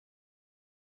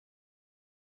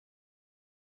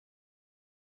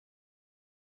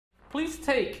please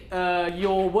take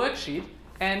your worksheet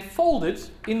and fold it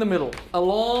in the middle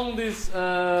along this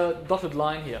dotted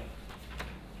line here.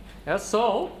 Yeah,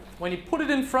 so when you put it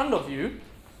in front of you,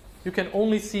 you can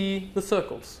only see the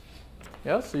circles.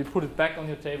 Yeah, so you put it back on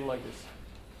your table like this.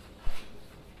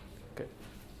 Okay,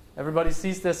 everybody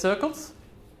sees their circles?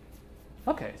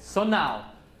 Okay, so now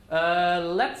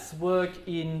let's work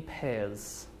in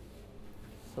pairs.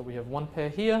 So we have one pair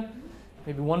here,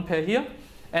 maybe one pair here,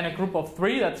 and a group of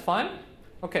 3, that's fine.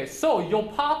 Okay, so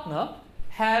your partner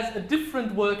has a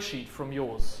different worksheet from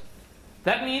yours.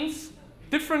 That means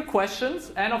different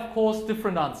questions and of course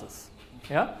different answers.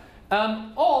 Yeah?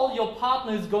 All your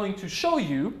partner is going to show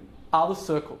you are the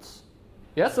circles.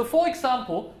 Yeah? So for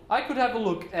example, I could have a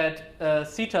look at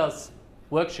Sita's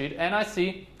worksheet and I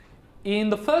see in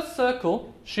the first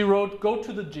circle she wrote go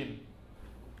to the gym.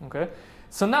 Okay?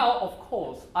 So now of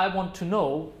course I want to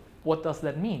know what does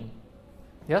that mean.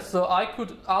 Yeah? So I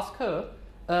could ask her,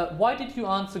 why did you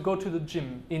answer go to the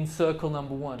gym in circle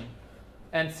number 1?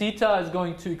 And Sita is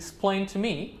going to explain to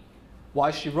me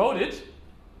why she wrote it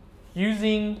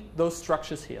using those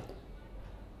structures here.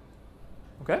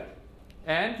 Okay?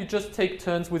 And you just take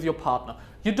turns with your partner.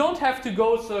 You don't have to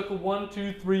go circle 1,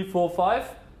 2, 3, 4,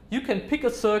 5. You can pick a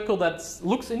circle that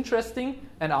looks interesting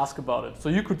and ask about it. So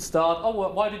you could start, oh,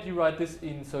 well, why did you write this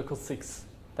in circle 6?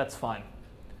 That's fine.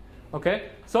 Okay?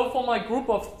 So for my group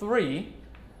of 3,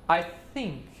 I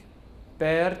think,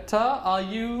 Berta, are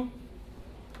you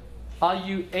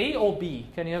A or B?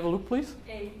 Can you have a look, please?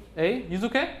 A. A?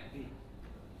 Yusuke? B.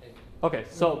 Okay,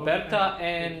 so Berta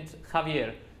and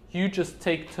Javier, you just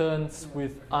take turns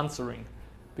with answering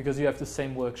because you have the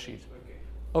same worksheet.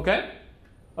 Okay?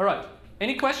 All right.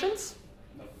 Any questions?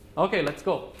 No. Okay, let's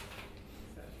go.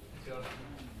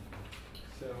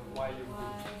 So why you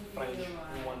put French in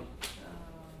one?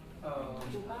 Okay,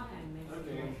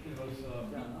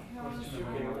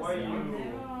 why you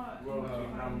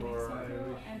wrote number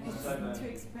and it's 7? too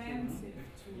expensive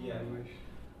to Yeah.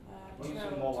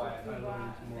 travel More to Cuba,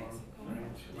 Mexico.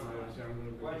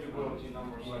 Why you wrote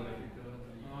number 7?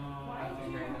 Why do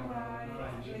you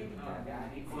write Lady Gaga?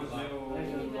 Because you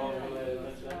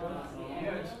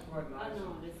Yeah, it's quite nice. No,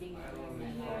 the thing is, I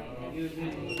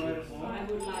I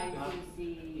would like to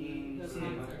see her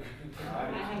concert. I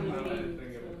haven't been to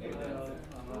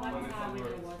one time when I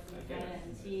was in Thailand,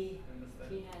 and she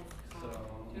has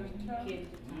come to Thailand,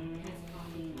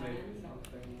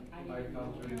 I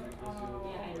can't read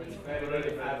because it's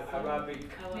very Arabic.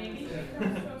 Maybe.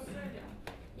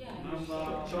 Yeah,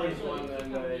 Choice one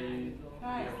and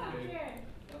Right.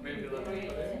 maybe So,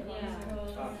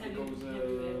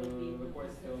 because the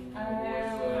question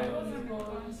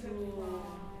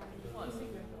was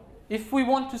If we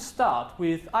want to start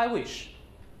with I wish,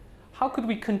 how could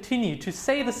we continue to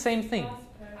say the same thing? I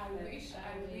wish I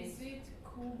visit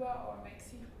Cuba or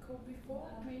Mexico before,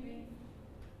 maybe.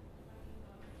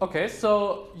 Okay,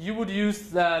 so you would use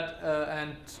that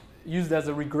and use it as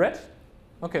a regret?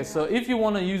 Okay, so if you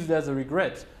want to use it as a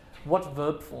regret, what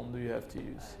verb form do you have to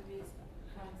use?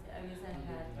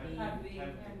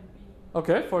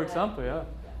 Okay, for example, yeah.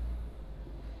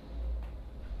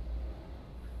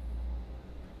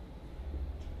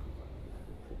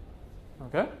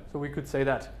 Okay, so we could say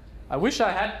that. I wish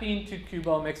I had been to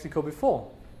Cuba or Mexico before.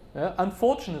 Yeah?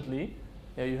 Unfortunately,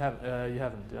 yeah, you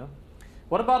haven't. Yeah.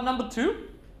 What about number 2?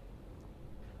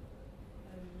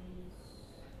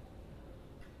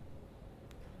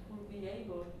 would be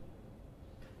able.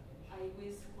 I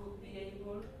wish would be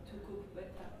able to cook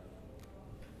better.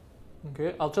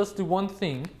 Okay, I'll just do one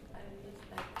thing, I wish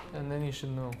I could. and then you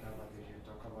should know. If you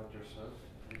talk about yourself,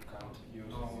 you can't use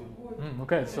it.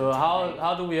 Okay, so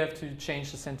how do we have to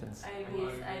change the sentence? I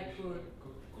wish I could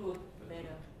cook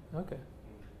better. Okay.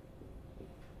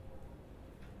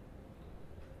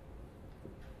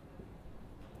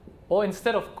 Or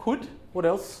instead of could, what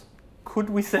else could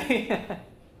we say?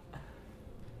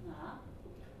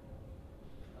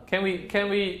 Can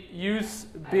we use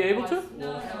be able to?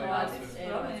 No, but it's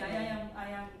problem. I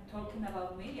am talking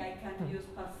about me. I can use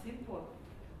past simple.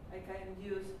 I can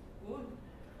use would.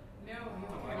 No,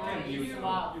 I can use you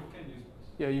can use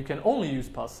Yeah, you can only use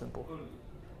past simple.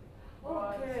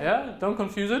 Okay. Yeah, don't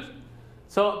confuse it.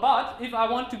 So, but if I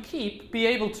want to keep be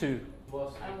able to.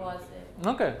 I was it.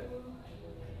 Okay.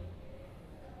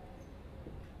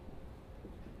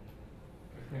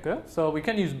 Okay, so we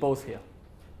can use both here.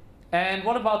 And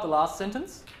what about the last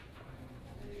sentence?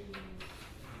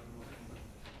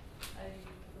 I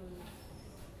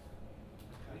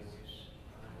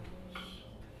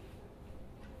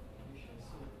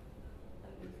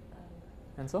could.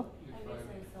 And so? I wish I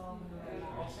saw her.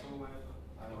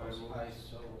 I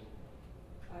saw.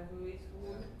 wish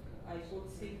I could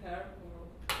see her.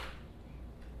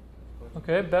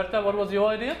 Okay, Berta, what was your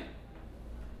idea?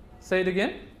 Say it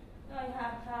again. I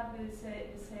have the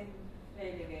same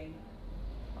fail again.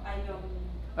 I don't.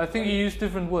 I think you used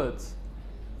different words.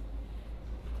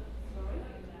 Sorry?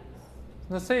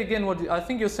 Now say again what I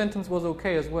think your sentence was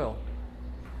okay as well.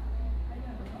 I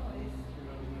don't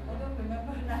know. I don't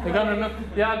remember now. You can't remember?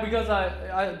 Yeah, because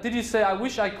I did you say I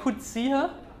wish I could see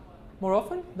her more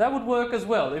often? That would work as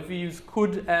well if we use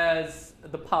could as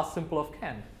the past simple of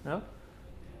can. No?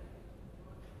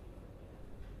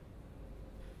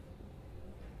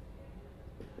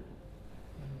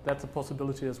 That's a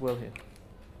possibility as well here.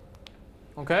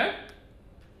 Okay?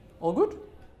 All good?